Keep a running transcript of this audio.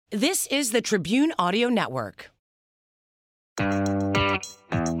This is the Tribune Audio Network. Hi.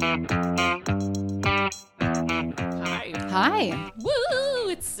 Hi. Woo!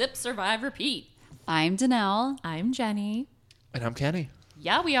 It's Sip, Survive, Repeat. I'm Danelle. I'm Jenny. And I'm Kenny.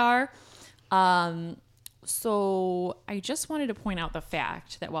 Yeah, we are. So I just wanted to point out the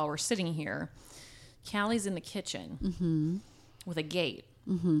fact that while we're sitting here, Callie's in the kitchen with a gate.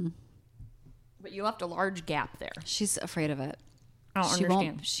 Mm-hmm. But you left a large gap there. She's afraid of it. I don't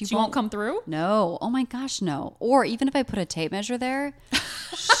understand. She won't come through? No. Oh my gosh, no. Or even if I put a tape measure there,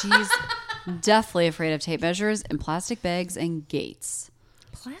 she's definitely afraid of tape measures and plastic bags and gates.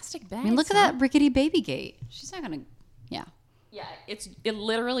 Plastic bags? I mean, look at that rickety baby gate. She's not going to, yeah. Yeah, it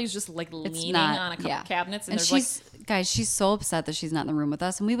literally is just like leaning not, on a couple cabinets. And there's she's, guys, she's so upset that she's not in the room with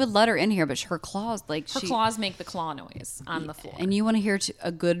us. And we would let her in here, but her claws, claws make the claw noise on the floor. And you want to hear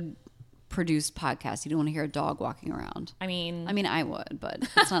a good produced podcast. You don't want to hear a dog walking around. I mean, I would, but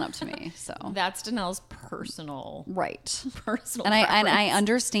it's not up to me. So that's Danelle's personal and preference. I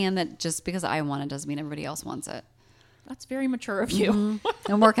understand that just because I want it doesn't mean everybody else wants it. That's very mature of you.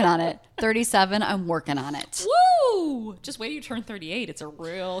 Mm-hmm. I'm working on it. 37, I'm working on it. Woo! Just wait till you turn 38. It's a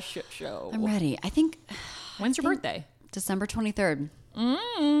real shit show. I'm ready. When's your birthday? December 23rd.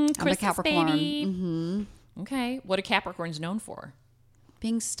 I'm a Capricorn. Baby. Mm-hmm. Okay. What are Capricorns known for?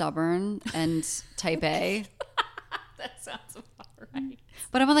 Being stubborn and type A. That sounds about right.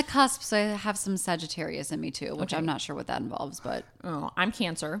 But I'm on the cusp, so I have some Sagittarius in me too, which I'm not sure what that involves. But I'm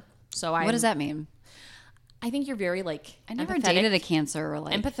Cancer. So what does that mean? I think you're very I never dated a Cancer or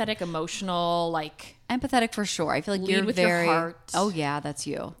empathetic, emotional, empathetic for sure. I feel like you're with very. Your heart. Oh yeah, that's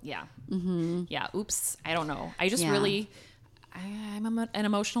you. Yeah. Mm-hmm. Yeah. Oops. I don't know. I just really. I'm an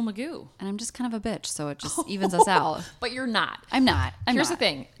emotional Magoo. And I'm just kind of a bitch, so it just evens us out. But you're not. I'm not. Here's the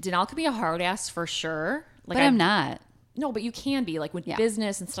thing. Danelle could be a hard ass for sure. But I'm not. No, but you can be with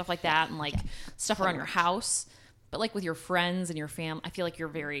business and stuff like that and stuff around your house. But with your friends and your family, I feel like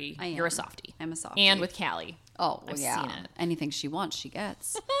you're you're a softie. I'm a softie. And with Callie. Oh, I've yeah. seen it. Anything she wants, she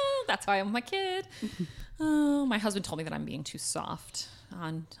gets. That's why I'm my kid. Oh, my husband told me that I'm being too soft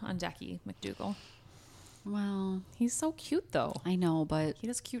on Decky McDougal. Well, he's so cute though. I know, but he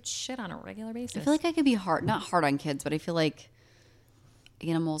does cute shit on a regular basis. I feel like I could be not hard on kids, but I feel like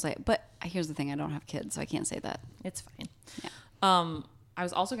animals. But here's the thing: I don't have kids, so I can't say that. It's fine. Yeah. I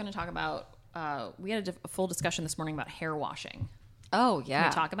was also going to talk about. We had a full discussion this morning about hair washing. Oh yeah. Can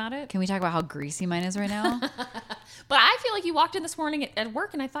we talk about it? Can we talk about how greasy mine is right now? But I feel like you walked in this morning at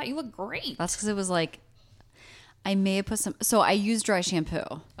work, and I thought you looked great. That's because it was I may have put some. So I use dry shampoo.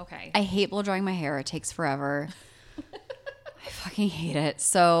 Okay. I hate blow drying my hair. It takes forever. I fucking hate it.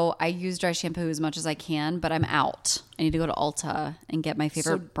 So I use dry shampoo as much as I can, but I'm out. I need to go to Ulta and get my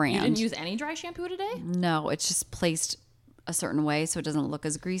favorite brand. You didn't use any dry shampoo today? No, it's just placed a certain way so it doesn't look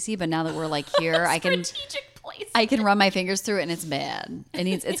as greasy. But now that we're here, I can run my fingers through it and it's bad.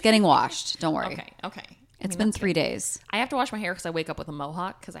 It's getting washed. Don't worry. Okay. It's been 3 days. I have to wash my hair because I wake up with a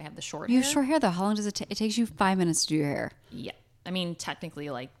mohawk because I have the short hair. You have short hair though. How long does it take? It takes you 5 minutes to do your hair. Yeah. Technically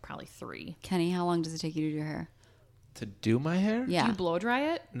probably 3. Kenny, how long does it take you to do your hair? To do my hair? Yeah. Do you blow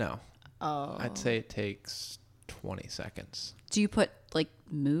dry it? No. Oh. I'd say it takes 20 seconds. Do you put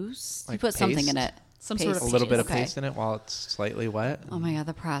mousse? You put paste? something in it. Some sort of a little bit of Okay. paste in it while it's slightly wet. Oh my God,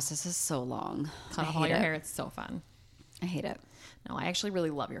 the process is so long. Cut off all your hair. It's so fun. I hate it. No, I actually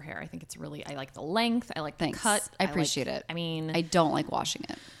really love your hair. I think I like the length. I like the Thanks. cut. I appreciate it. I don't like washing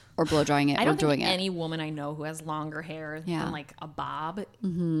it or blow drying it I or don't doing think it. any woman I know who has longer hair than a bob.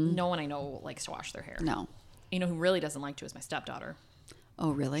 Mm-hmm. No one I know likes to wash their hair. No. You know who really doesn't like to is my stepdaughter.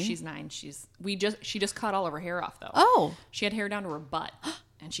 Oh, really? She's 9. She just cut all of her hair off though. Oh. She had hair down to her butt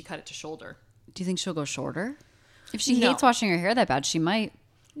and she cut it to shoulder. Do you think she'll go shorter? If she hates washing her hair that bad, she might.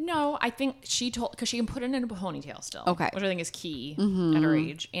 No, I think she told because she can put it in a ponytail still. Okay. Which I think is key at her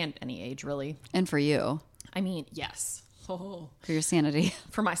age and any age really. And for you. I mean, yes. Oh. For your sanity.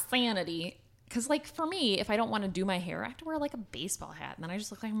 For my sanity. Because for me, if I don't want to do my hair, I have to wear a baseball hat. And then I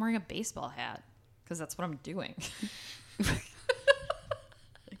just look like I'm wearing a baseball hat. Because that's what I'm doing. Because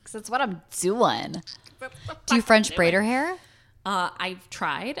that's what I'm doing. Do you French braid her hair? I've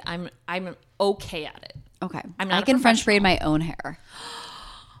tried. I'm okay at it. Okay. I can French braid my own hair.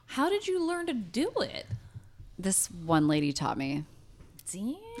 How did you learn to do it? This one lady taught me.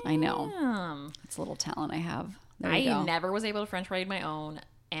 Damn. I know. It's a little talent I have. There you I go. never was able to French braid my own.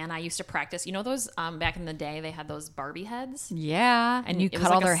 And I used to practice. You know those, back in the day, they had those Barbie heads? Yeah. And you it cut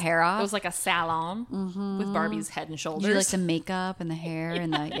was all their hair off? It was like a salon with Barbie's head and shoulders. You like the makeup and the hair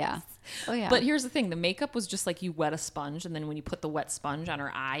and the, yeah. Oh, yeah. But here's the thing. The makeup was just like you wet a sponge, and then when you put the wet sponge on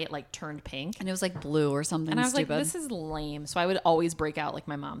her eye, it like turned pink. And it was like blue or something And I was stupid. like, this is lame. So I would always break out like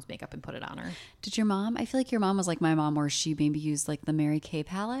my mom's makeup and put it on her. Did your mom? I feel like your mom was like my mom, where she maybe used like the Mary Kay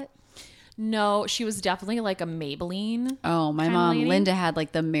palette. No, she was definitely like a Maybelline. Oh, my kinda mom, lady. Linda, had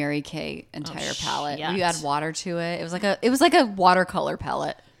like the Mary Kay entire palette. shit. You add water to it. It was like a watercolor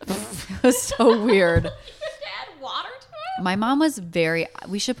palette. It was so weird. Add water to it? My mom was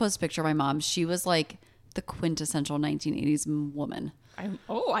we should post a picture of my mom. She was like the quintessential 1980s woman. I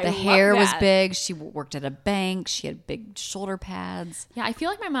The love hair was that. big. She worked at a bank. She had big shoulder pads. Yeah, I feel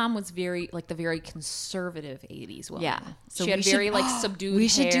like my mom was very conservative 80s woman. Yeah. So she had we should- very like subdued we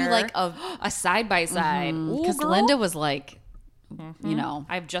should do, hair, like, a side by side. Because Linda was like, you know.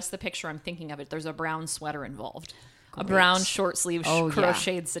 I have just the picture I'm thinking of it. There's a brown sweater involved. A brown short sleeve Oh, yeah.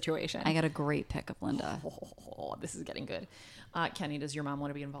 crocheted situation. I got a great pic of Linda. Oh, this is getting good. Kenny, does your mom want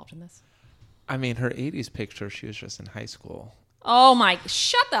to be involved in this? I mean, her 80s picture, she was just in high school. Oh my,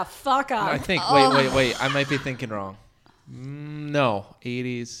 shut the fuck up. I think, wait. I might be thinking wrong. No,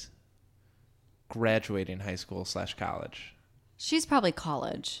 80s graduating high school / college. She's probably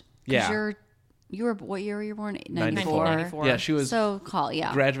college. 'Cause Yeah. You were, what year were you born? 94. 94. Yeah, she was So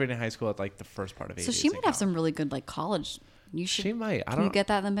yeah. graduating high school at like the first part of 80s. So she in might have some college. really good like college. You should. She might. I Can you don't. get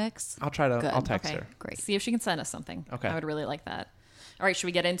that in the mix? I'll try to. Good. I'll text Okay, her. Great. See if she can send us something. Okay. I would really like that. All right, should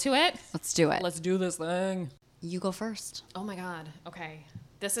we get into it? Let's do it. Let's do this thing. You go first. Oh my God. Okay.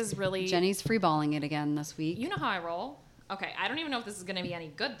 This is really... Jenny's freeballing it again this week. You know how I roll. Okay, I don't even know if this is going to be any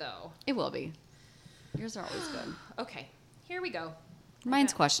good, though. It will be. Yours are always good. Okay, here we go.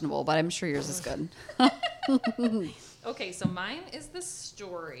 Mine's questionable, but I'm sure yours is good. Okay, so mine is the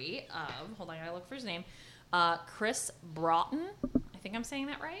story of... Hold on, I gotta look for his name. Chris Broughton. I think I'm saying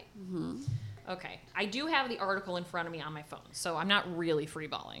that right? Mm-hmm. Okay. I do have the article in front of me on my phone, so I'm not really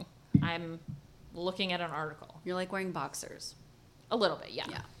freeballing. I'm looking at an article. You're like wearing boxers. A little bit, yeah.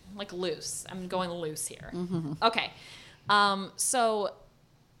 Yeah. Like loose. I'm going loose here. Mm-hmm. Okay. So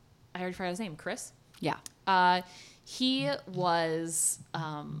I already forgot his name. Chris? Yeah. He was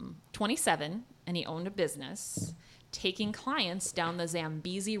 27 and he owned a business taking clients down the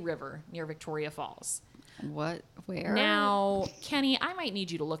Zambezi River near Victoria Falls. What? Where? Now, Kenny, I might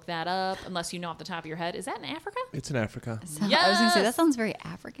need you to look that up unless you know off the top of your head. Is that in Africa? It's in Africa. I was going to say, that Yes! sounds very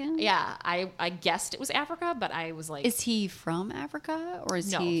African. Yeah, I guessed it was Africa, but I was like... Is he from Africa or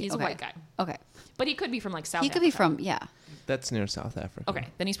is No, he? he's a okay. white guy. Okay. But he could be from like South He Africa. could be from, yeah. That's near South Africa. Okay,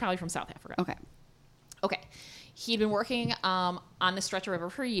 then he's probably from South Africa. Okay. Okay. He'd been working on the stretch of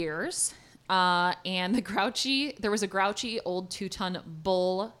river for years. And there was a grouchy old 2-ton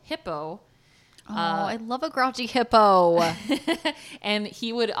bull hippo. Oh, I love a grouchy hippo. And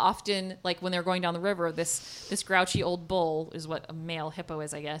he would often, like when they're going down the river, this grouchy old bull is what a male hippo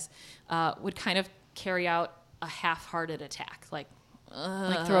is, I guess, would kind of carry out a half-hearted attack. Like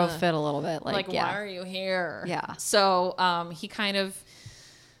Throw a fit a little bit. Like, yeah. why are you here? Yeah. So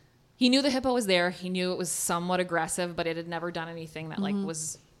he knew the hippo was there. He knew it was somewhat aggressive, but it had never done anything that like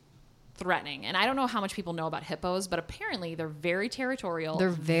was threatening. And I don't know how much people know about hippos, but apparently they're very territorial. They're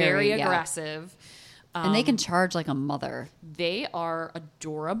very, yeah. aggressive. And they can charge like a mother. They are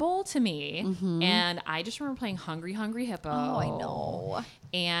adorable to me. And I just remember playing Hungry Hungry Hippo. Oh, I know.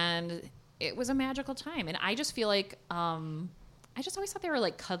 And it was a magical time. And I just feel like I just always thought they were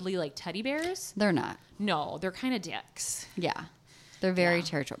like cuddly like teddy bears. They're not. No, they're kind of dicks. Yeah. They're very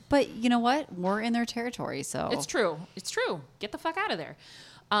territorial. But you know what? We're in their territory, so. It's true. It's true. Get the fuck out of there.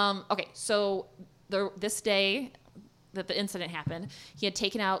 Okay, so this day that the incident happened, he had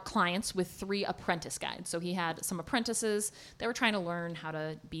taken out clients with 3 apprentice guides. So he had some apprentices that were trying to learn how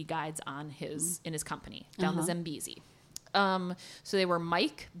to be guides in his company down the Zambezi. So they were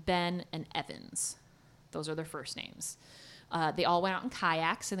Mike, Ben, and Evans. Those are their first names. They all went out in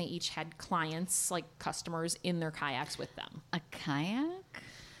kayaks, and they each had clients, like customers, in their kayaks with them. A kayak?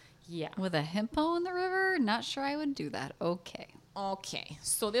 Yeah. With a hippo in the river? Not sure I would do that. Okay. Okay,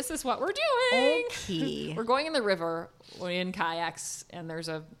 so this is what we're doing. Okay. We're going in the river. We're in kayaks, and there's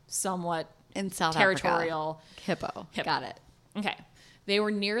a somewhat In South territorial Africa. Hippo. Got it. Okay, they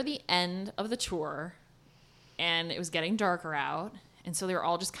were near the end of the tour, and it was getting darker out, and so they were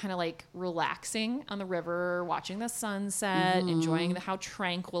all just kind of like relaxing on the river, watching the sunset, enjoying how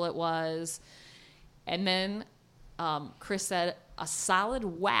tranquil it was. And then Chris said, a solid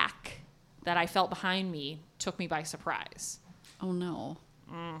whack that I felt behind me took me by surprise. Oh, no.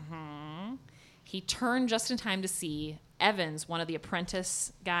 He turned just in time to see Evans, one of the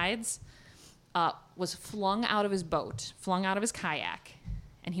apprentice guides, was flung out of his boat, flung out of his kayak,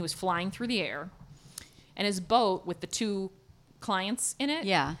 and he was flying through the air. And his boat, with the 2 clients in it,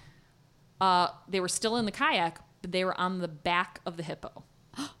 Yeah. they were still in the kayak, but they were on the back of the hippo.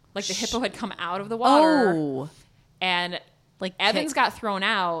 Like the hippo had come out of the water. Oh. And like Evans got thrown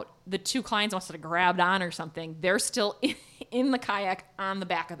out. The two clients must have grabbed on or something. They're still in the kayak on the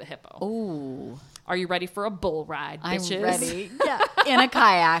back of the hippo. Oh. Are you ready for a bull ride, bitches? I'm ready. Yeah. In a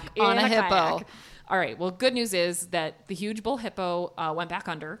kayak on a hippo. Kayak. All right. Well, good news is that the huge bull hippo went back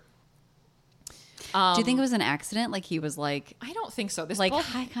under. Do you think it was an accident? Like he was like, I don't think so. This like, bull,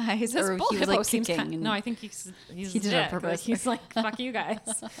 hi guys, this or bull he was hippo like seems kicking. no, I think he did it on purpose. Like, he's like, fuck you guys.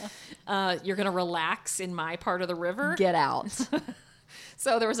 You're gonna relax in my part of the river. Get out.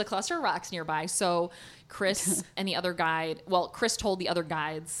 So there was a cluster of rocks nearby. So Chris and the other guide, well, Chris told the other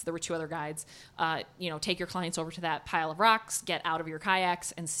guides, there were two other guides, take your clients over to that pile of rocks, get out of your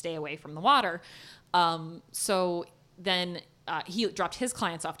kayaks, and stay away from the water. So then he dropped his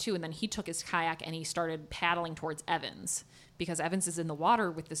clients off too, and then he took his kayak and he started paddling towards Evans because Evans is in the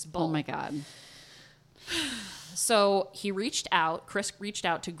water with this bull. Oh my God. So Chris reached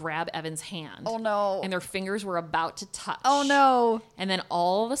out to grab Evan's hand. Oh no. And their fingers were about to touch. Oh no. And then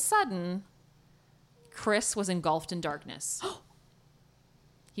all of a sudden, Chris was engulfed in darkness.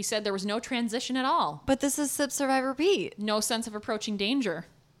 He said there was no transition at all. But this is Sip Survive Repeat. No sense of approaching danger.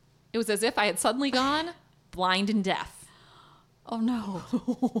 It was as if I had suddenly gone blind and deaf. Oh no.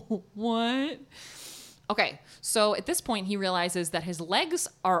 What? Okay, so at this point he realizes that his legs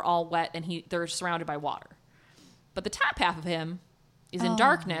are all wet and they're surrounded by water. But the top half of him is in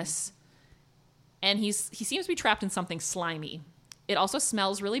darkness, and he seems to be trapped in something slimy. It also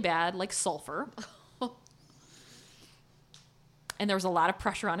smells really bad, like sulfur. And there was a lot of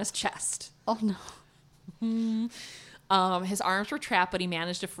pressure on his chest. Oh no. His arms were trapped, but he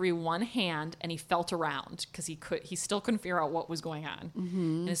managed to free one hand, and he felt around because he still couldn't figure out what was going on.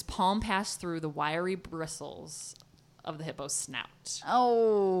 Mm-hmm. And his palm passed through the wiry bristles of the hippo's snout.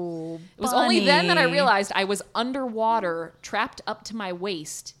 Oh, it was only then that I realized I was underwater, trapped up to my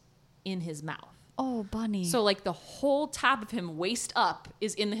waist in his mouth. Oh, bunny. So like the whole top of him, waist up,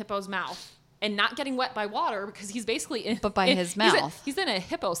 is in the hippo's mouth. And not getting wet by water because he's basically in... But by his mouth. He's in a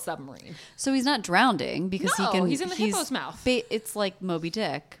hippo submarine. So he's not drowning because he's in the hippo's mouth. It's like Moby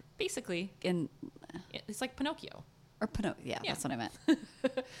Dick. Basically. It's like Pinocchio. Or Pinocchio. Yeah, that's what I meant.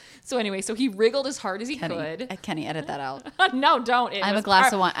 So anyway, so he wriggled as hard as he could. Kenny, edit that out. No, don't. I'm a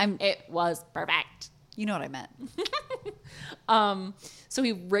glass of wine. It was perfect. You know what I meant. So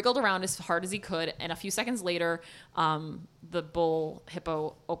he wriggled around as hard as he could, and a few seconds later, the bull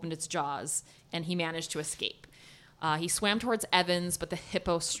hippo opened its jaws, and he managed to escape. He swam towards Evans, but the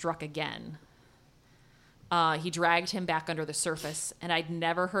hippo struck again. He dragged him back under the surface, and I'd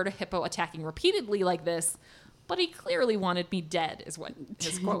never heard a hippo attacking repeatedly like this, but he clearly wanted me dead, is what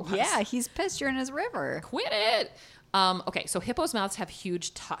his quote was. Yeah, he's pissed you're in his river. Quit it! Okay, so hippos' mouths have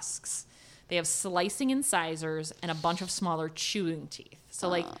huge tusks. They have slicing incisors and a bunch of smaller chewing teeth. So,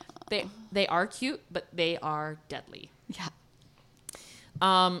 like, they are cute, but they are deadly. Yeah.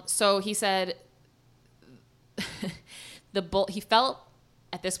 So he said he felt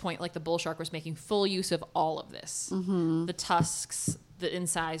at this point like the bull shark was making full use of all of this. Mm-hmm. The tusks, the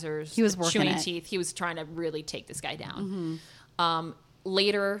incisors, he was the chewing teeth. He was trying to really take this guy down. Mm-hmm.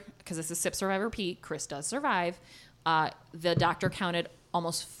 Later, because this is Sip Survive Repeat, Chris does survive. The doctor counted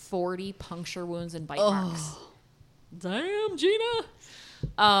almost 40 puncture wounds and bite marks. Damn,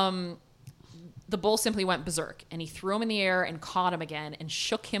 Gina. The bull simply went berserk, and he threw him in the air and caught him again and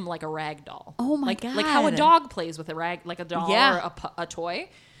shook him like a rag doll. Oh my God. Like how a dog plays with a rag, like a doll or a toy.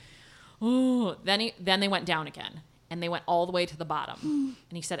 Ooh. Then they went down again, and they went all the way to the bottom.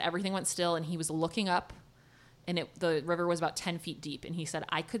 And he said everything went still, and he was looking up, and the river was about 10 feet deep. And he said,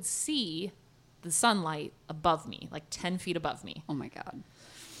 I could see the sunlight above me, like 10 feet above me. Oh my God.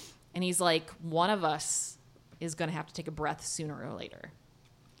 And he's like, one of us is going to have to take a breath sooner or later.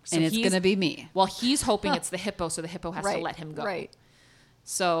 So and it's going to be me. Well, he's hoping it's the hippo, so the hippo has to let him go. Right.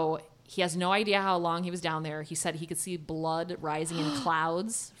 So he has no idea how long he was down there. He said he could see blood rising in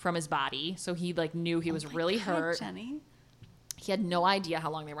clouds from his body. So he knew he was really hurt. Jenny. He had no idea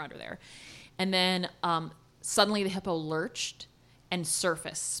how long they were under there. And then suddenly the hippo lurched and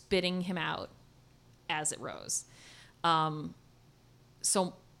surfaced, spitting him out as it rose.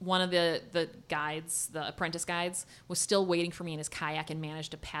 So one of the guides, the apprentice guides, was still waiting for me in his kayak and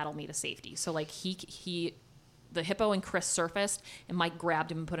managed to paddle me to safety. So like the hippo and Chris surfaced, and Mike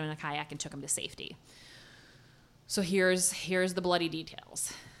grabbed him and put him in a kayak and took him to safety. So here's the bloody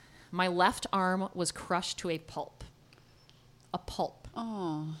details. My left arm was crushed to a pulp. A pulp.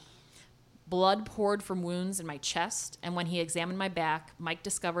 Oh. Blood poured from wounds in my chest, and when he examined my back, Mike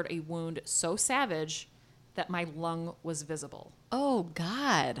discovered a wound so savage that my lung was visible. Oh,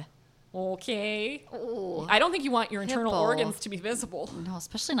 God. Okay. Ooh. I don't think you want your internal Hippo. organs to be visible. No,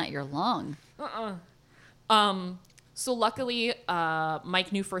 especially not your lung. So luckily,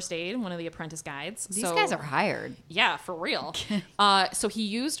 Mike knew first aid, one of the apprentice guides. These guys are hired. Yeah, for real. So he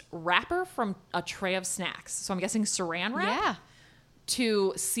used wrapper from a tray of snacks. So I'm guessing saran wrap. Yeah.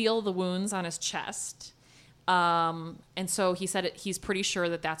 To seal the wounds on his chest. And so he said he's pretty sure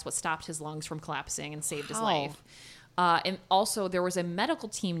that that's what stopped his lungs from collapsing and saved his life. And also there was a medical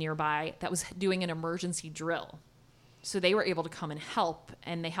team nearby that was doing an emergency drill. So they were able to come and help,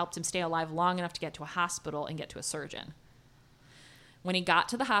 and they helped him stay alive long enough to get to a hospital and get to a surgeon. When he got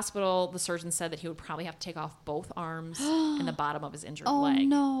to the hospital, the surgeon said that he would probably have to take off both arms and the bottom of his injured leg. Oh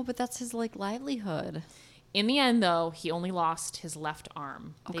no, but that's his livelihood. In the end, though, he only lost his left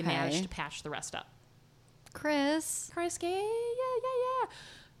arm. They Okay. managed to patch the rest up. Chris. Yeah.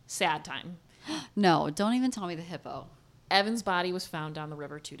 Sad time. No, don't even tell me the hippo. Evan's body was found down the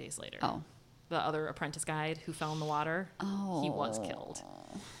river 2 days later. Oh. The other apprentice guide who fell in the water, he was Oh. killed.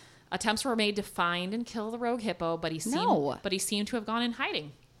 Attempts were made to find and kill the rogue hippo, but he seemed to have gone in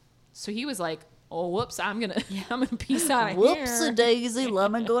hiding. So he was like, "Oh, whoops! I'm gonna peace out of here." Daisy,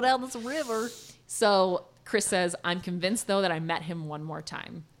 let me go down this river. So Chris says, "I'm convinced though that I met him one more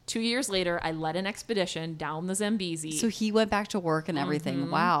time. 2 years later, I led an expedition down the Zambezi." So he went back to work and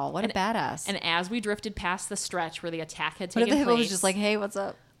everything. Wow, what a badass. And as we drifted past the stretch where the attack had What if taken the hippo place, was just like, hey, what's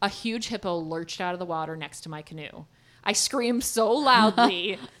up? a huge hippo lurched out of the water next to my canoe. I screamed so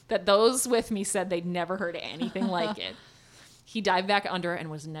loudly that those with me said they'd never heard anything like it. He dived back under and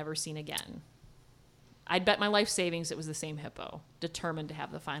was never seen again. I'd bet my life savings it was the same hippo, determined to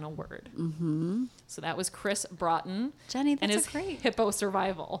have the final word. Mm-hmm. So that was Chris Broughton. Jenny, that's and his great. hippo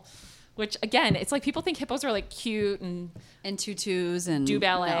survival. Which, again, it's like people think hippos are like cute and tutus and do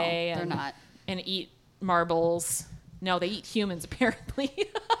ballet. No, they're and, not. And eat marbles. No, they eat humans, apparently.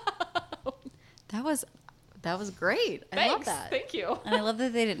 That was great. I love that. Thank you. And I love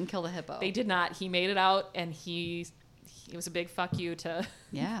that they didn't kill the hippo. They did not. He made it out, and it was a big fuck you to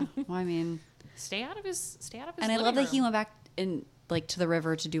Yeah. Well, I mean, stay out of his. and I love that he went back in to the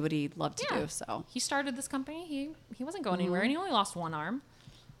river to do what he loved to Yeah. do. So he started this company. He wasn't going anywhere, and he only lost one arm.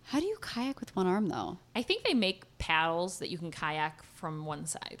 how do you kayak with one arm though? I think they make paddles that you can kayak from one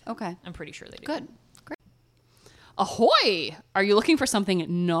side. Okay. I'm pretty sure they do. Good. Great. Ahoy! Are you looking for something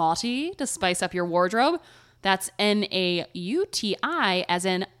naughty to spice up your wardrobe? That's Nauti, as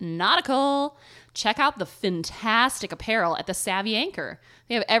in nautical. Check out the fantastic apparel at the Savvy Anchor.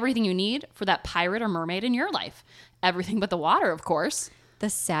 They have everything you need for that pirate or mermaid in your life. Everything but the water, of course. The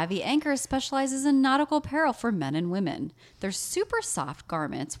Savvy Anchor specializes in nautical apparel for men and women. Their super soft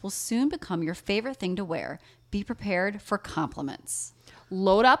garments will soon become your favorite thing to wear. Be prepared for compliments.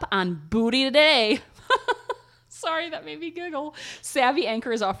 Load up on booty today. Sorry, that made me giggle. Savvy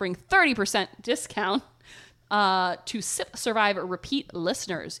Anchor is offering 30% discount to Sip, Survive, Repeat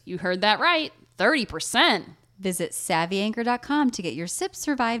listeners. You heard that right. 30%. Visit savvyanchor.com to get your Sip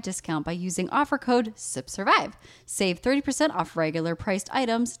Survive discount by using offer code SIPSURVIVE. Save 30% off regular priced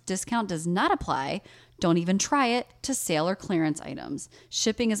items. Discount does not apply. Don't even try it to sale or clearance items.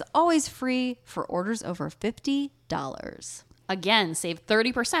 Shipping is always free for orders over $50. Again, save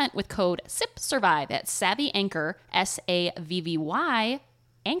 30% with code SIPSURVIVE at Savvy Anchor, SAVVY,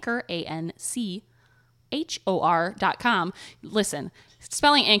 Anchor, ANCHOR.com. Listen,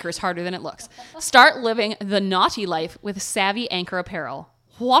 spelling anchor is harder than it looks. Start living the naughty life with Savvy Anchor apparel.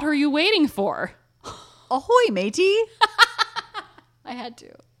 What are you waiting for? Ahoy, matey! I had to.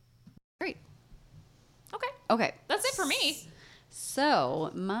 Great. Okay, Okay. that's it for me.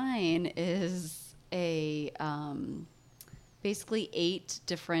 So mine is a basically 8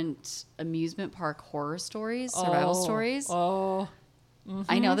 different amusement park horror stories, survival stories. Oh,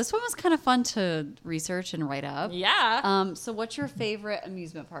 I know this one was kind of fun to research and write up. yeah. So what's your favorite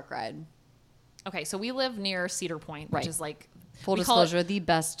amusement park ride? Okay, so we live near Cedar Point, which Right. is like Full we call it- disclosure, the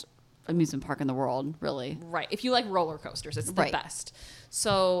best amusement park in the world, really. Right. If you like roller coasters, it's the Right. best.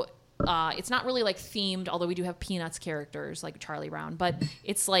 So it's not really like themed, although we do have Peanuts characters like Charlie Brown. But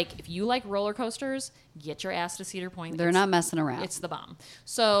it's like if you like roller coasters, get your ass to Cedar Point. They're not messing around. It's the bomb.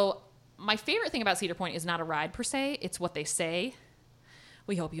 So my favorite thing about Cedar Point is not a ride per se. It's what they say.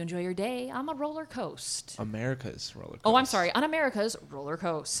 We hope you enjoy your day on the roller coast. America's roller coaster. Oh, I'm sorry. On America's roller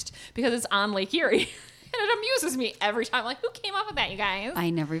coast. Because it's on Lake Erie. And it amuses me every time. Like, who came up with that, you guys? I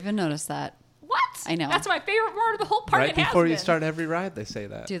never even noticed that. What? I know. That's my favorite part of the whole park. Right It has before you been. start every ride, they say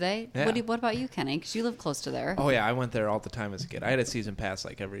that. Do they? Yeah. What about you, Kenny? Because you live close to there. Oh yeah, I went there all the time as a kid. I had a season pass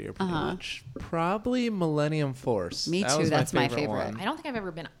like every year, pretty much. Probably Millennium Force. Me That too, was that's my favorite favorite. one. I don't think I've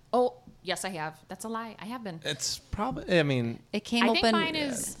ever been. Oh, Yes, I have. That's a lie. I have been. It's probably. I mean, It came I open. think mine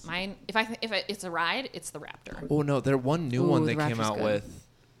is mine. If it's a ride, it's the Raptor. oh no, there's one new Ooh, one the they came Raptor's out good. with.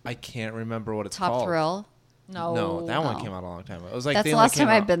 I can't remember what it's Top called. Thrill. No, that one No. came out a long time ago. It was like That's they the only last came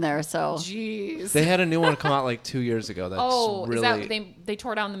time I've out- been there. So Jeez. They had a new one come out like 2 years ago. That's Is really that they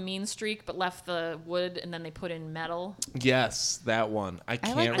tore down the mean streak but left the wood and then they put in metal? yes, that one. I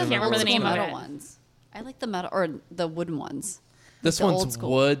can't I like remember, remember the old name school of metal it. ones. I like the metal or the wooden ones. This the old one's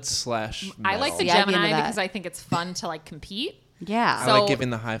school. wood / I like the See, I'd be into Gemini that. because I think it's fun to like compete. Yeah. I So- like giving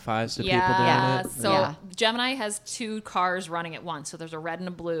the high fives to people doing Yeah. it. So Yeah. Gemini has 2 cars running at once. So there's a red and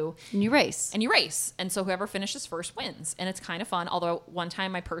a blue. And you race. And you race. And so whoever finishes first wins. And it's kind of fun. Although one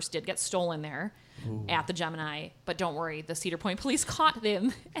time my purse did get stolen there at the Gemini. But don't worry, the Cedar Point police caught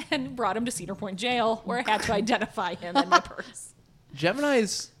him and brought him to Cedar Point jail where I had to identify him and my purse. Gemini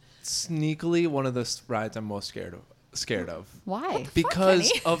is sneakily one of the rides I'm most scared of. Why? Because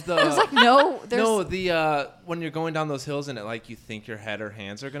Kenny? of the No, there's no the when you're going down those hills and it like you think your head or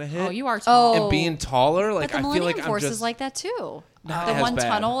hands are gonna hit. Oh, you are tall. Oh. And being taller, like But the I feel Millennium like Force I'm just is like that too. Not The as one bad.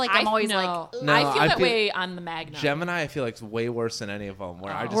 tunnel, like I'm always like. No, I feel I that feel- way on the Magna. Gemini. I feel like it's way worse than any of them.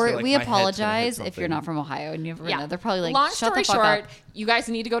 Where I just We're- feel like we my head's gonna hit apologize if you're something. not from Ohio and you've never been Yeah. there. They're probably like, Long shut story the fuck short, up. you guys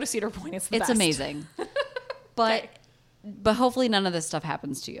need to go to Cedar Point. It's the It's best. amazing. But hopefully none of this stuff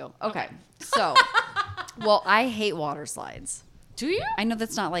happens to you. Okay. So, well, I hate water slides. Do you? I know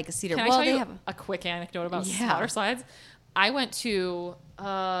that's not like a cedar. Can well, I tell they you have. a quick anecdote about Yeah. water slides? I went to it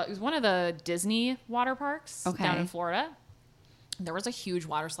was one of the Disney water parks Okay. down in Florida. There was a huge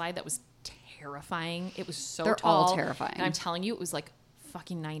water slide that was terrifying. It was so They're tall. all terrifying. And I'm telling you, it was like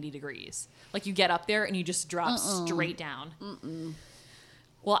fucking 90 degrees. Like you get up there and you just drop straight down.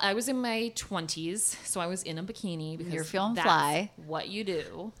 Well, I was in my 20s, so I was in a bikini because You're feeling that's fly. what you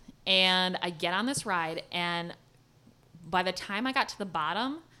do. And I get on this ride, and by the time I got to the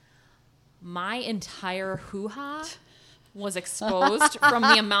bottom, my entire hoo-ha was exposed from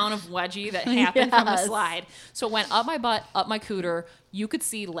the amount of wedgie that happened from the Yes. slide. So it went up my butt, up my cooter. You could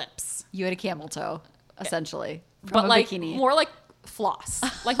see lips. You had a camel toe, essentially. From But a like bikini. more like floss.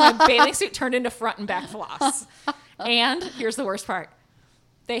 Like my bathing suit turned into front and back floss. And here's the worst part.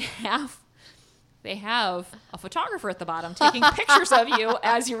 They have a photographer at the bottom taking pictures of you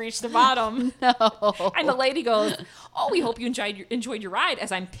as you reach the bottom. No. And the lady goes, "Oh, we hope you enjoyed your ride,"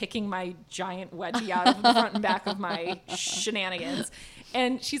 as I'm picking my giant wedgie out of the front and back of my shenanigans.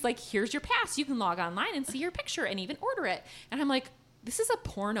 And she's like, "Here's your pass. You can log online and see your picture and even order it." And I'm like, "This is a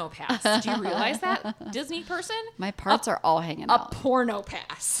porno pass. Do you realize that, Disney person? My parts are all hanging A out. porno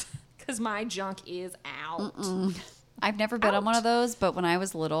pass because my junk is out." I've never been on one of those, but when I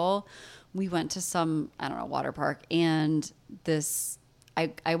was little, we went to some, I don't know, water park, and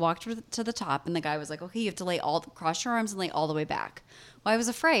I walked to the top, and the guy was like, "Okay, you have to cross your arms and lay all the way back." Well, I was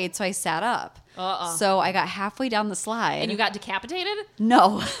afraid, so I sat up. So I got halfway down the slide. And you got decapitated?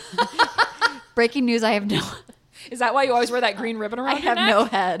 No. Breaking news, I have no Is that why you always wear that green ribbon around I your have neck? no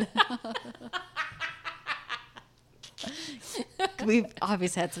head. We've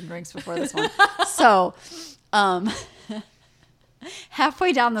obviously had some drinks before this one. So,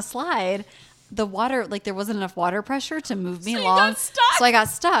 halfway down the slide, the water, like there wasn't enough water pressure to move me So you along. got stuck? So I got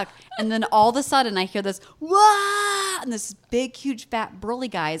stuck. And then all of a sudden I hear this, wah! And this big, huge, fat, burly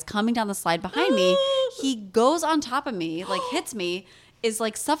guy is coming down the slide behind me. He goes on top of me, like hits me, is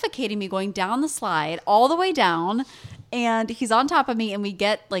like suffocating me going down the slide all the way down. And he's on top of me, and we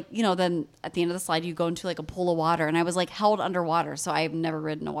get like, then at the end of the slide, you go into like a pool of water, and I was like held underwater. So I've never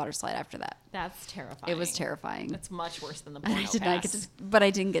ridden a water slide after that. That's terrifying. It was terrifying. That's much worse than the porno I did not get, pass. but I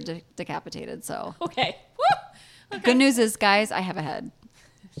didn't get decapitated. So Okay. Woo! good news is, guys, I have a head.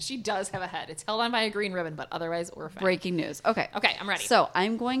 She does have a head. It's held on by a green ribbon, but otherwise we're fine. Breaking news. Okay. Okay, I'm ready. So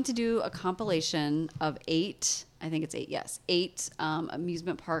I'm going to do a compilation of 8. I think it's 8. Yes, 8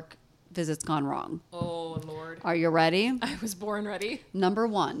 amusement park visits gone wrong. Oh, Lord. Are you ready? I was born ready. Number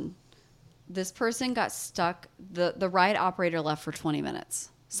 1, this person got stuck. The ride operator left for 20 minutes.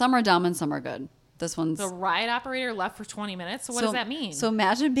 Some are dumb and some are good. This one's The ride operator left for 20 minutes. So what does that mean? So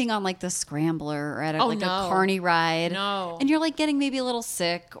imagine being on like the Scrambler or at Oh, a no. carny ride. No. And you're like getting maybe a little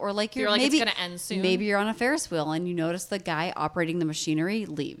sick, or like You're like, it's maybe gonna end soon. Maybe you're on a Ferris wheel and you notice the guy operating the machinery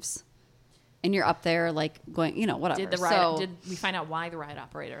leaves. And you're up there like going, whatever. did we find out why the ride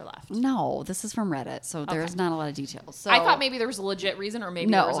operator left? No, this is from Reddit, so there's not a lot of details. So I thought maybe there was a legit reason, or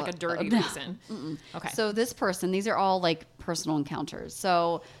maybe there was like a dirty no. reason. Okay. So this person, these are all like personal encounters.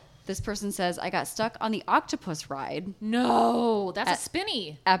 So this person says, I got stuck on the octopus ride. No, that's a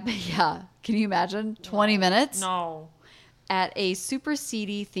spinny. Yeah. Can you imagine? 20 minutes? No. At a super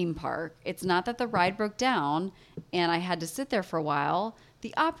seedy theme park. It's not that the ride broke down and I had to sit there for a while.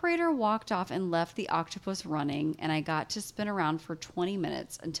 The operator walked off and left the octopus running, and I got to spin around for 20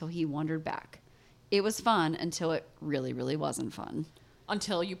 minutes until he wandered back. It was fun until it really, really wasn't fun.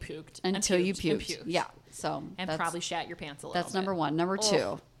 Until you puked. Until you and puked. Yeah. So and probably shat your pants a little That's bit. number one. Number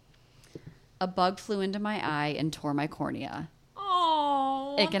two, a bug flew into my eye and tore my cornea.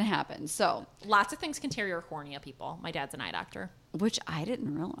 Oh. It can happen. So Lots of things can tear your cornea, people. My dad's an eye doctor. which I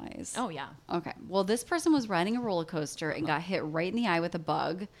didn't realize. Oh, yeah. Okay. Well, this person was riding a roller coaster and got hit right in the eye with a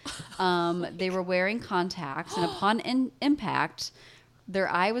bug. They were wearing contacts, and upon impact, their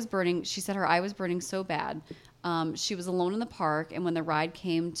eye was burning. She said her eye was burning so bad. She was alone in the park, and when the ride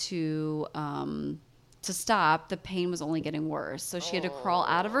came to stop, the pain was only getting worse. So she had to crawl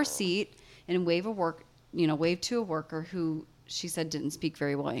out of her seat and wave to a worker who she said didn't speak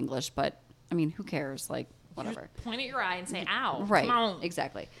very well English, but I mean, who cares? Like, whatever. Just point at your eye and say, ow. Right. Come on.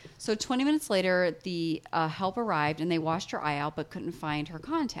 Exactly. So 20 minutes later, the help arrived and they washed her eye out but couldn't find her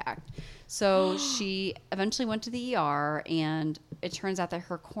contact. So she eventually went to the ER, and it turns out that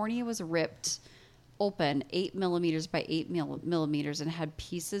her cornea was ripped open 8 millimeters by 8 millimeters and had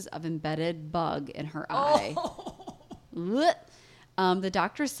pieces of embedded bug in her eye. The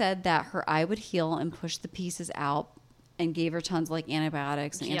doctor said that her eye would heal and push the pieces out, and gave her tons of like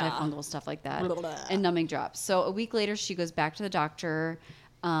antibiotics and antifungal stuff like that and numbing drops. So a week later, she goes back to the doctor,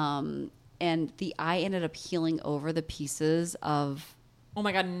 and the eye ended up healing over the pieces of. Oh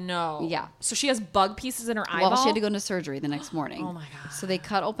my God, no. Yeah. So she has bug pieces in her eyeball? Well, she had to go into surgery the next morning. Oh my God. So they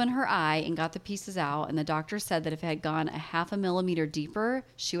cut open her eye and got the pieces out, and the doctor said that if it had gone a half a millimeter deeper,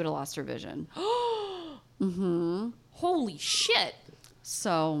 she would have lost her vision. Holy shit.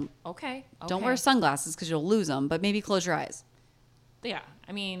 So Okay. don't wear sunglasses because you'll lose them, but maybe close your eyes. Yeah.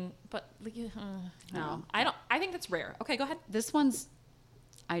 I mean, but no. I think that's rare. Okay, go ahead. This one's,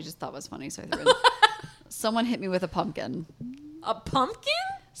 I just thought was funny, so I threw it. Someone hit me with a pumpkin. A pumpkin?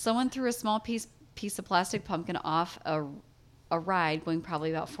 Someone threw a small piece of plastic pumpkin off a ride going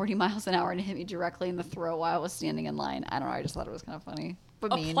probably about 40 miles an hour and hit me directly in the throat while I was standing in line. I don't know. I just thought it was kind of funny.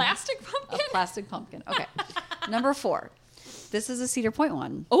 But A plastic pumpkin? A plastic pumpkin. Okay. Number 4. This is a Cedar Point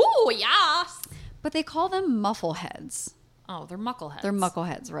one. Oh, yes. But they call them muffleheads. Oh, they're muckleheads. They're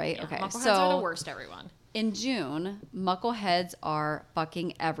muckleheads, right? Yeah, Okay. Muckleheads so are the worst, everyone. in June, muckleheads are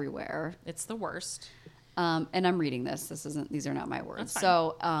fucking everywhere. It's the worst. And I'm reading this. These are not my words.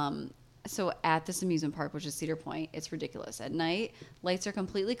 So at this amusement park, which is Cedar Point, it's ridiculous. At night, lights are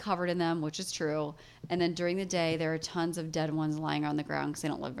completely covered in them, which is true. And then during the day, there are tons of dead ones lying on the ground because they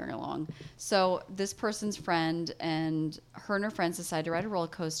don't live very long. So this person's friend and her friends decided to ride a roller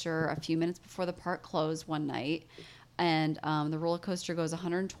coaster a few minutes before the park closed one night. And the roller coaster goes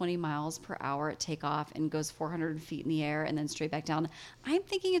 120 miles per hour at takeoff and goes 400 feet in the air and then straight back down. I'm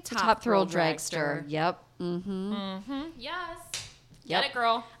thinking it's a Top Thrill Dragster. Yep. Yes. Yep. Get it,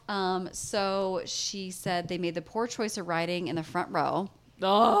 girl. So she said they made the poor choice of riding in the front row.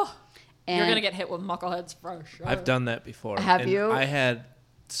 Oh, And you're going to get hit with muckleheads for sure. I've done that before. Have and you? I had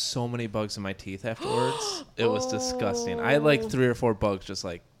so many bugs in my teeth afterwards. It was disgusting. I had like 3 or 4 bugs just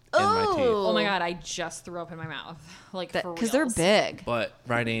like in my teeth. Oh my God, I just threw up in my mouth. Like, for because they're reals. big. But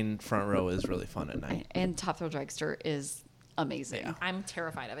riding front row is really fun at night. And Top Thrill Dragster is amazing. Yeah. I'm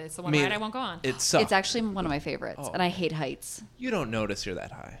terrified of it. It's the one ride I won't go on. It sucks. It's actually one of my favorites, Oh. and I hate heights. You don't notice you're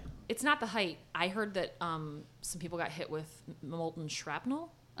that high. It's not the height. I heard that some people got hit with molten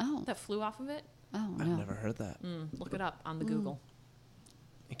shrapnel that flew off of it. Oh, I've no. never heard that. Look it up on the Google.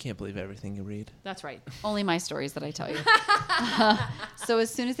 You can't believe everything you read. That's right. Only my stories that I tell you. So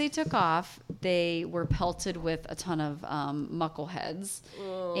as soon as they took off, they were pelted with a ton of muckleheads,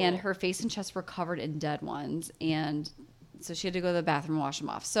 and her face and chest were covered in dead ones, and so she had to go to the bathroom and wash them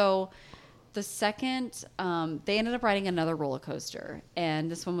off. So the second, they ended up riding another roller coaster, and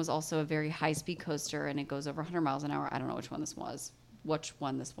this one was also a very high-speed coaster, and it goes over 100 miles an hour. I don't know which one this was,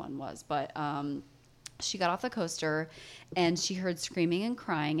 but she got off the coaster, and she heard screaming and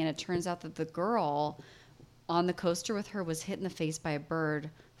crying, and it turns out that the girl on the coaster with her was hit in the face by a bird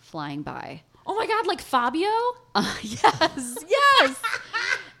flying by. Oh my God, like Fabio? Yes.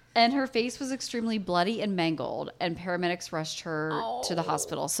 And her face was extremely bloody and mangled, and paramedics rushed her to the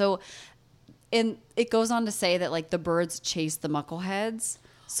hospital. So, and it goes on to say that like the birds chase the muckleheads,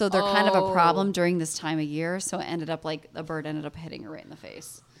 so they're kind of a problem during this time of year. So it ended up like a bird ended up hitting her right in the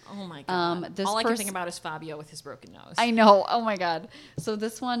face. Oh my God. This All I can think about is Fabio with his broken nose. I know. Oh my God. So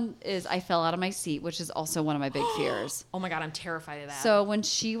this one is I fell out of my seat, which is also one of my big fears. Oh my God, I'm terrified of that. So when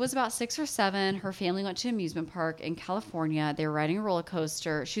she was about 6 or 7, her family went to an amusement park in California. They were riding a roller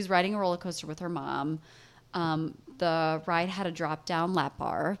coaster. She was riding a roller coaster with her mom. the ride had a drop down lap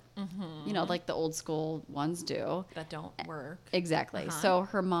bar, you know, like the old school ones do. That don't work. Exactly. So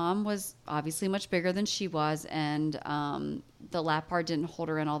her mom was obviously much bigger than she was, and the lap bar didn't hold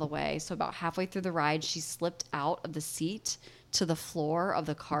her in all the way. So about halfway through the ride, she slipped out of the seat to the floor of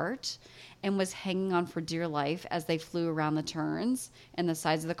the cart and was hanging on for dear life as they flew around the turns, and the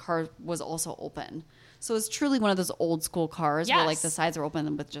sides of the car was also open. So it's truly one of those old school cars where like the Yes. sides are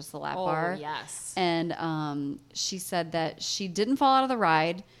open with just the lap bar. Oh, yes. And she said that she didn't fall out of the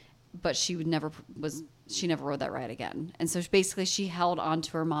ride, but she never rode that ride again. And so basically she held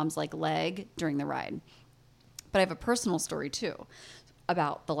onto her mom's like leg during the ride. But I have a personal story too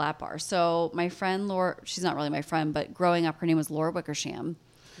about the lap bar. So my friend Laura, she's not really my friend, but growing up her name was Laura Wickersham.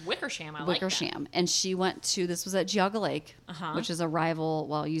 Wickersham, I like that. Wickersham. And she went to, this was at Geauga Lake, which is a rival,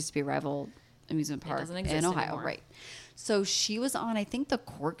 well, it used to be a rival amusement park doesn't exist in Ohio, anymore. right? So she was on, I think, the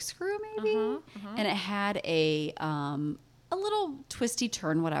corkscrew maybe, and it had a little twisty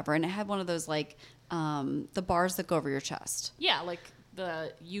turn, whatever, and it had one of those like the bars that go over your chest. Yeah, like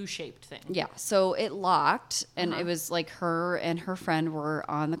the U-shaped thing. Yeah, so it locked, and it was like her and her friend were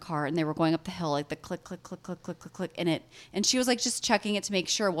on the car, and they were going up the hill, like the click, click, click, click, click, click, click, and she was like just checking it to make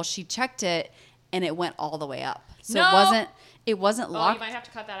sure. Well, she checked it, and it went all the way up, so No! it wasn't Oh, locked. you might have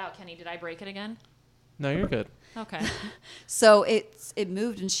to cut that out, Kenny. Did I break it again? No, you're good. Okay. So it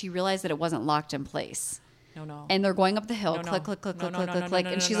moved, and she realized that it wasn't locked in place. No. And they're going up the hill, No, no. click, click, click, No, click, no, click, no, click, no, click,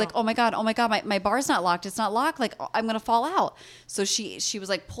 no, and no, she's no. like, oh my god, my bar's not locked. It's not locked. Like I'm gonna fall out. So she was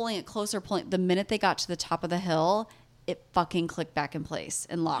like pulling it closer, pulling. The minute they got to the top of the hill, it fucking clicked back in place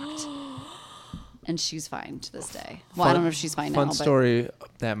and locked. And she's fine to this day. Well, I don't know if she's fine now. Fun story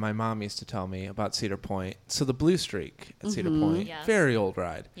that my mom used to tell me about Cedar Point. So the Blue Streak at Cedar Point, Yes. very old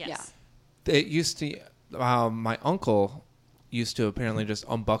ride. Yes. It used to. My uncle used to apparently just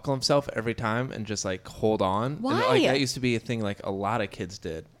unbuckle himself every time and just like hold on. Why? And, like, that used to be a thing like a lot of kids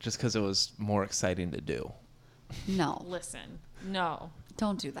did, just because it was more exciting to do. No, Listen. No.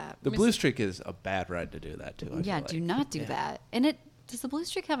 don't do that. The Blue Streak is a bad ride to do that too. I Yeah, feel do like. not do that. And does the Blue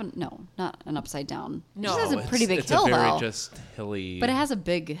Streak have not an upside down? No. It has a pretty big it's hill a very though. just hilly. But it has a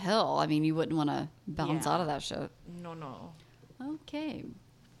big hill. I mean, you wouldn't want to bounce Yeah. out of that shit. No. Okay.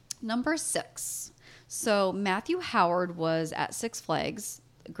 Number 6. So Matthew Howard was at Six Flags,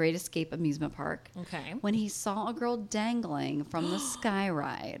 Great Escape amusement park, Okay. when he saw a girl dangling from the sky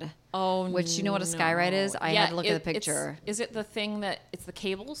ride. Oh, Which, you know what a sky ride is? I had to look at the picture. Is it the thing that it's the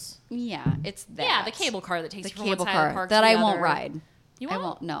cables? Yeah, it's that. Yeah, the cable car that takes The you from one cable side of the car park that to the I won't other. ride. You I won't?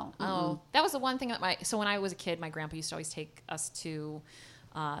 won't. No. Oh, that was the one thing that so when I was a kid, my grandpa used to always take us to.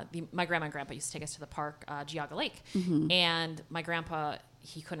 My grandma and grandpa used to take us to the park, Geauga Lake, and my grandpa,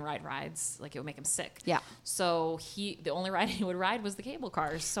 he couldn't ride rides, like it would make him sick. Yeah. So the only ride he would ride was the cable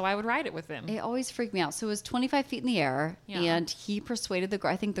cars. So I would ride it with him. It always freaked me out. So it was 25 feet in the air, Yeah. and he persuaded the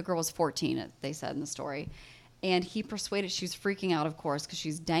girl. I think the girl was 14, they said in the story. And he persuaded, she was freaking out, of course, because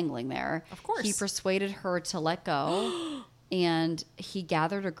she's dangling there. Of course. He persuaded her to let go, and he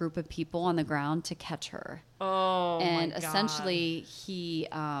gathered a group of people on the ground to catch her. Oh, And my God. essentially, he,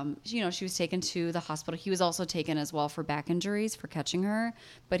 she was taken to the hospital. He was also taken as well for back injuries for catching her,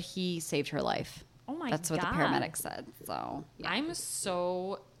 but he saved her life. Oh my That's what the God. paramedics said. So,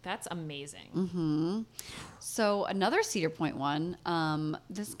 yeah. That's amazing. Mm-hmm. So another Cedar Point one.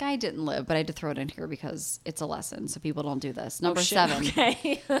 This guy didn't live, but I had to throw it in here because it's a lesson, so people don't do this. Number Oh, shit. 7.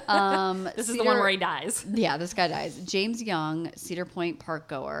 Okay. This is the one where he dies. Yeah, this guy dies. James Young, Cedar Point park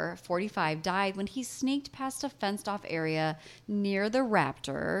goer, 45, died when he snaked past a fenced off area near the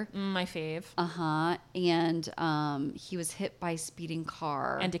Raptor. My fave. And he was hit by a speeding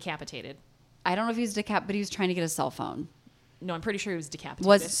car. And decapitated. I don't know if he was but he was trying to get a cell phone. No, I'm pretty sure he was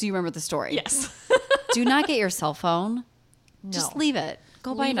decapitated. So you remember the story? Yes. Do not get your cell phone. Just No. leave it.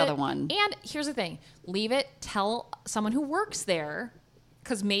 Go buy Leave another it. one. And here's the thing. Leave it. Tell someone who works there,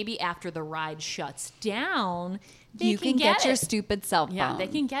 because maybe after the ride shuts down, You can get your it. stupid cell phone. Yeah, they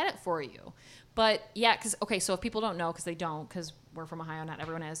can get it for you. But yeah, so if people don't know, because they don't, because we're from Ohio, not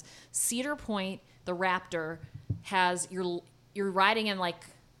everyone is. Cedar Point, the Raptor, has you're riding in like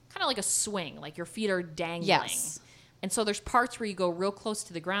kind of like a swing, like your feet are dangling. Yes. And so there's parts where you go real close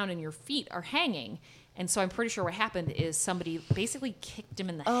to the ground and your feet are hanging. And so I'm pretty sure what happened is somebody basically kicked him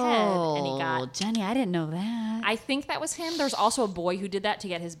in the head and he got. Jenny, I didn't know that. I think that was him. There's also a boy who did that to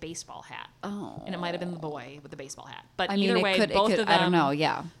get his baseball hat. Oh. And it might have been the boy with the baseball hat. But I mean, either it way, could, both of them I don't know.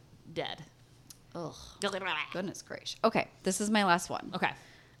 Yeah. dead. Ugh. Okay. Goodness gracious. Okay, this is my last one.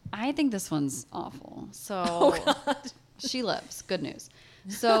 I think this one's awful. So she lives. Good news.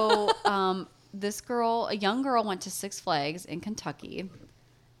 So this girl, a young girl, went to Six Flags in Kentucky,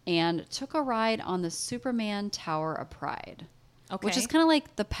 and took a ride on the Superman Tower of Pride. Okay. Which is kind of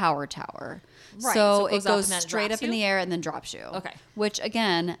like the Power Tower. Right, so so it it goes up goes and then it straight drops up in you? the air and then drops you. Okay. Which,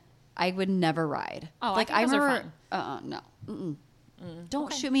 again, I would never ride. Oh, like, I think those are remember, no.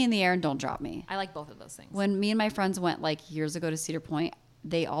 Don't shoot me in the air and don't drop me. I like both of those things. When me and my friends went like years ago to Cedar Point,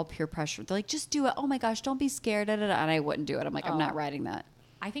 they all peer pressured. They're like, just do it. Oh my gosh, don't be scared. Da, da, da. And I wouldn't do it. I'm like, I'm not riding that.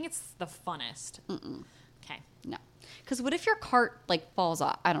 I think it's the funnest. Okay. No. Because what if your cart like falls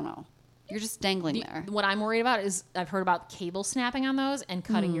off? I don't know. You're just dangling there. What I'm worried about is I've heard about cable snapping on those and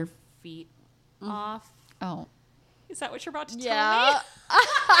cutting your feet off. Oh. Is that what you're about to tell me?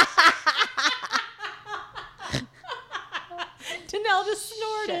 Danelle just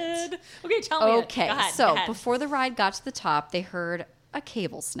snorted. Okay, tell me. Okay. Go ahead, So go ahead. before the ride got to the top, they heard a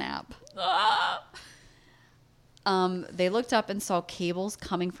cable snap. Ah. They looked up and saw cables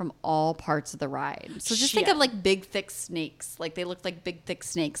coming from all parts of the ride. So just think Shit. of like big, thick snakes. Like they looked like big, thick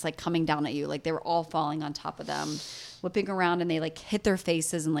snakes like coming down at you. Like they were all falling on top of them, whipping around, and they like hit their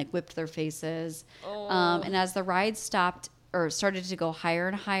faces and like whipped their faces. And as the ride stopped or started to go higher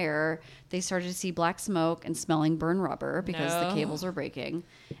and higher, they started to see black smoke and smelling burned rubber because the No. cables were breaking.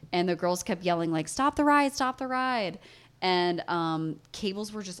 And the girls kept yelling like, "Stop the ride! Stop the ride!" And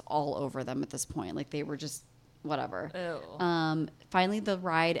cables were just all over them at this point. Like they were just whatever. Ew. Finally, the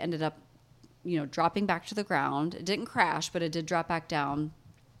ride ended up, dropping back to the ground. It didn't crash, but it did drop back down.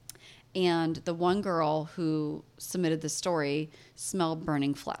 And the one girl who submitted the story smelled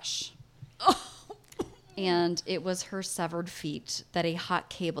burning flesh. And it was her severed feet that a hot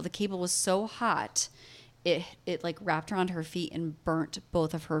cable, the cable was so hot, it like wrapped around her feet and burnt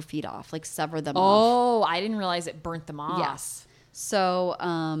both of her feet off, like severed them off. Oh, I didn't realize it burnt them off. Yes. So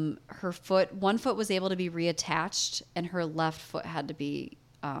one foot was able to be reattached, and her left foot had to be,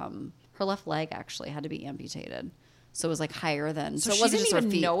 her left leg actually had to be amputated. So it was like higher than. So it she wasn't didn't just her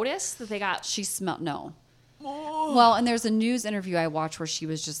even feet. notice that they got. She smelled no. Well, and there's a news interview I watched where she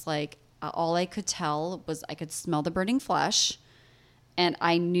was just like, all I could tell was I could smell the burning flesh, and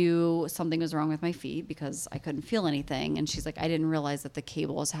I knew something was wrong with my feet because I couldn't feel anything. And she's like, I didn't realize that the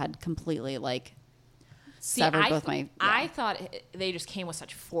cables had completely like. Severed both my. I thought they just came with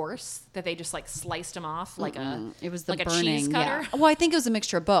such force that they just like sliced them off like It was the like burning. a cheese cutter. Yeah. Well, I think it was a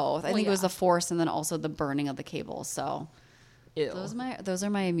mixture of both. I think it was yeah. the force and then also the burning of the cable. So Ew. those are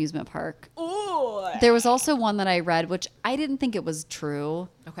my amusement park. Ooh. There was also one that I read, which I didn't think it was true.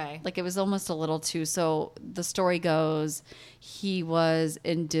 Okay. Like it was almost a little too. So the story goes, he was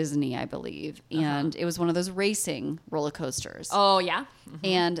in Disney, I believe, and it was one of those racing roller coasters. Oh yeah.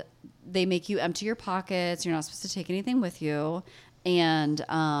 And they make you empty your pockets. You're not supposed to take anything with you. And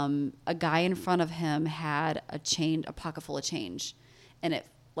a guy in front of him had a pocket full of change, and it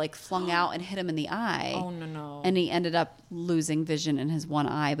like flung out and hit him in the eye. Oh no. And he ended up losing vision in his one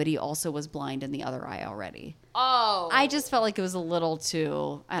eye, but he also was blind in the other eye already. Oh. I just felt like it was a little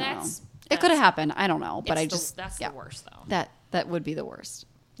too. I don't know. That's- It could have happened. I don't know, but that's the worst though. That would be the worst.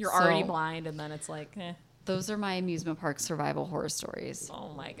 You're So, already blind, and then it's like, Those are my amusement park survival horror stories.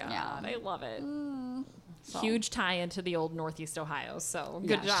 oh my god, Yeah. I love it. So- Huge tie into the old Northeast Ohio. So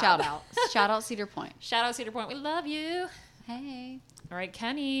good Yeah, job. Shout out. Shout out Cedar Point. Shout out Cedar Point. We love you. Hey. All right,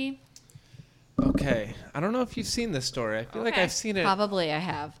 Kenny. Okay. I don't know if you've seen this story. I feel like Okay. I've seen it Probably I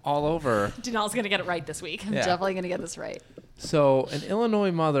have. all over. Janelle's gonna get it right this week. I'm Yeah. definitely going to get this right. So, an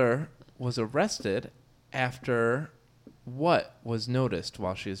Illinois mother was arrested after what was noticed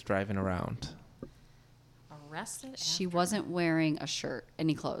while she was driving around? Arrested. She wasn't wearing a shirt,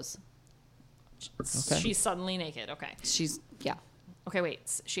 any clothes. Okay. She's suddenly naked. Okay. Yeah. Okay. Wait.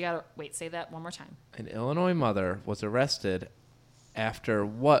 Say that one more time. An Illinois mother was arrested after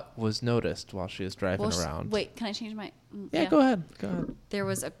what was noticed while she was driving Well, around? wait, can I change my? Yeah, go ahead. Go ahead. There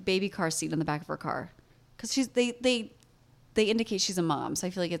was a baby car seat in the back of her car, because they indicate she's a mom, so I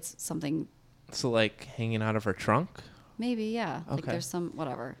feel like it's something. So, like, hanging out of her trunk? Maybe, yeah. Like Okay. there's some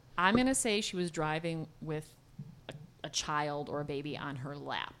whatever. I'm gonna say she was driving with a child or a baby on her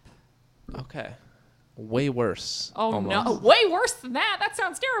lap. Okay. Way worse. Oh almost. no! Way worse than that. That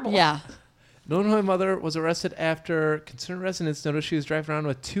sounds terrible. Yeah. An Illinois mother was arrested after concerned residents noticed she was driving around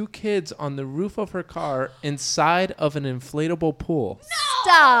with two kids on the roof of her car inside of an inflatable pool.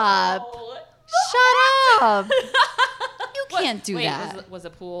 Stop. Shut up. You can't do Wait, that. was a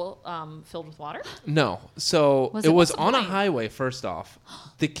pool filled with water? No. So Was it it- was what's the on a point? highway, first off.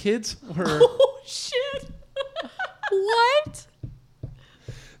 The kids were. Oh shit! What?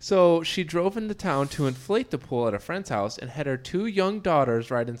 So she drove into town to inflate the pool at a friend's house and had her two young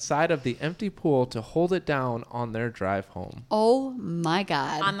daughters ride inside of the empty pool to hold it down on their drive home. Oh my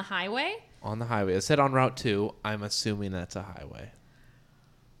God. On the highway? On the highway. It said on Route 2. I'm assuming that's a highway.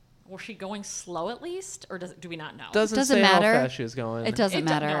 Was she going slow at least, or do we not know? Doesn't Doesn't say matter. how fast she was going. It doesn't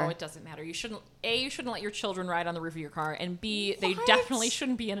matter. No, it doesn't matter. You shouldn't let your children ride on the roof of your car, and B, they definitely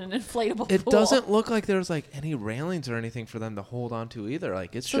shouldn't be in an inflatable It pool. doesn't look like there's like any railings or anything for them to hold on to either.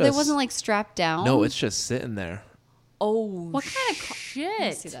 Like it's So just they wasn't like strapped down? no, it's just sitting there. Oh, What kind of shit? Let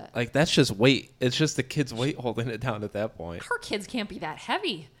me see that. Like that's just weight. It's just the kid's weight holding it down at that point. Her kids can't be that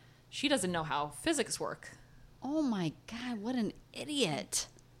heavy. She doesn't know how physics work. Oh my God, what an idiot.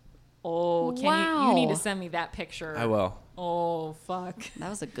 Oh, Wow. you need to send me that picture. I will. Oh, fuck.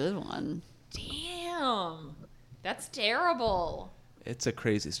 That was a good one. Damn. That's terrible. It's a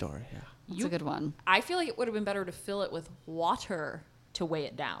crazy story. Yeah. That's a good one. I feel like it would have been better to fill it with water to weigh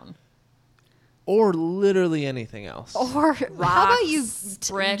it down. Or literally anything else. Or how about you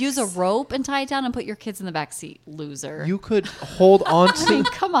bricks. use a rope and tie it down and put your kids in the back seat, loser. You could hold on I mean,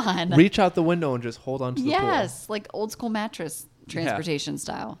 to, come on. reach out the window and just hold on to the pool. Yes, like old school mattress transportation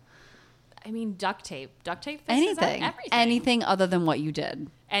style. I mean, duct tape. Duct tape fixes Anything. everything. Anything other than what you did.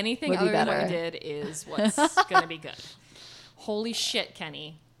 Anything would be other than what you better. did is what's going to be good. Holy shit,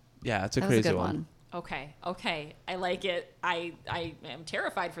 Kenny. Yeah, it's a That was a crazy good one. Okay. I like it. I am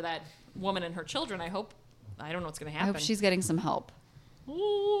terrified for that woman and her children. I don't know what's going to I happen. hope she's getting some help.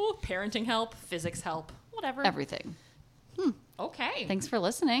 Ooh, parenting help, physics help, whatever. Everything. Okay. Thanks for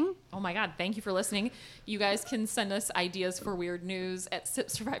listening. Oh my God. Thank you for listening. You guys can send us ideas for weird news at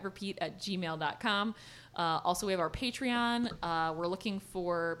sipsurviverepeat@gmail.com. Also, we have our Patreon. We're looking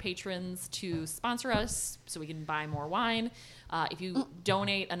for patrons to sponsor us so we can buy more wine. If you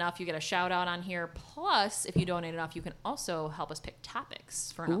donate enough, you get a shout out on here. Plus, if you donate enough, you can also help us pick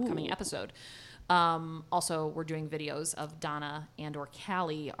topics for an upcoming episode. Also, we're doing videos of Donna and or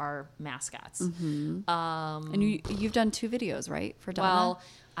Callie, our mascots. And you've done 2 videos, right, for Donna? Well,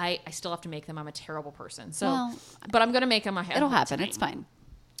 I still have to make them. I'm a terrible person. So, Well, but I'm going to make them. it'll happen. It's fine.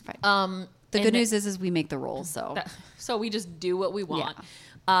 Fine. The and good the- news is we make the rules, so. So we just do what we want.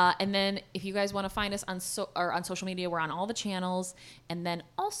 Yeah. And then if you guys want to find us on social media, we're on all the channels. And then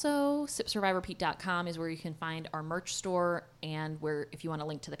also sipsurviverepeat.com is where you can find our merch store, and where if you want a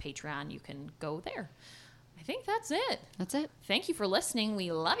link to the Patreon, you can go there. I think that's it. That's it. Thank you for listening.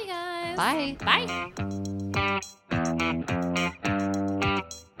 We love you guys. Bye. Bye.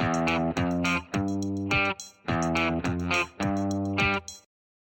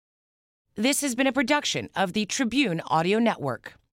 This has been a production of the Tribune Audio Network.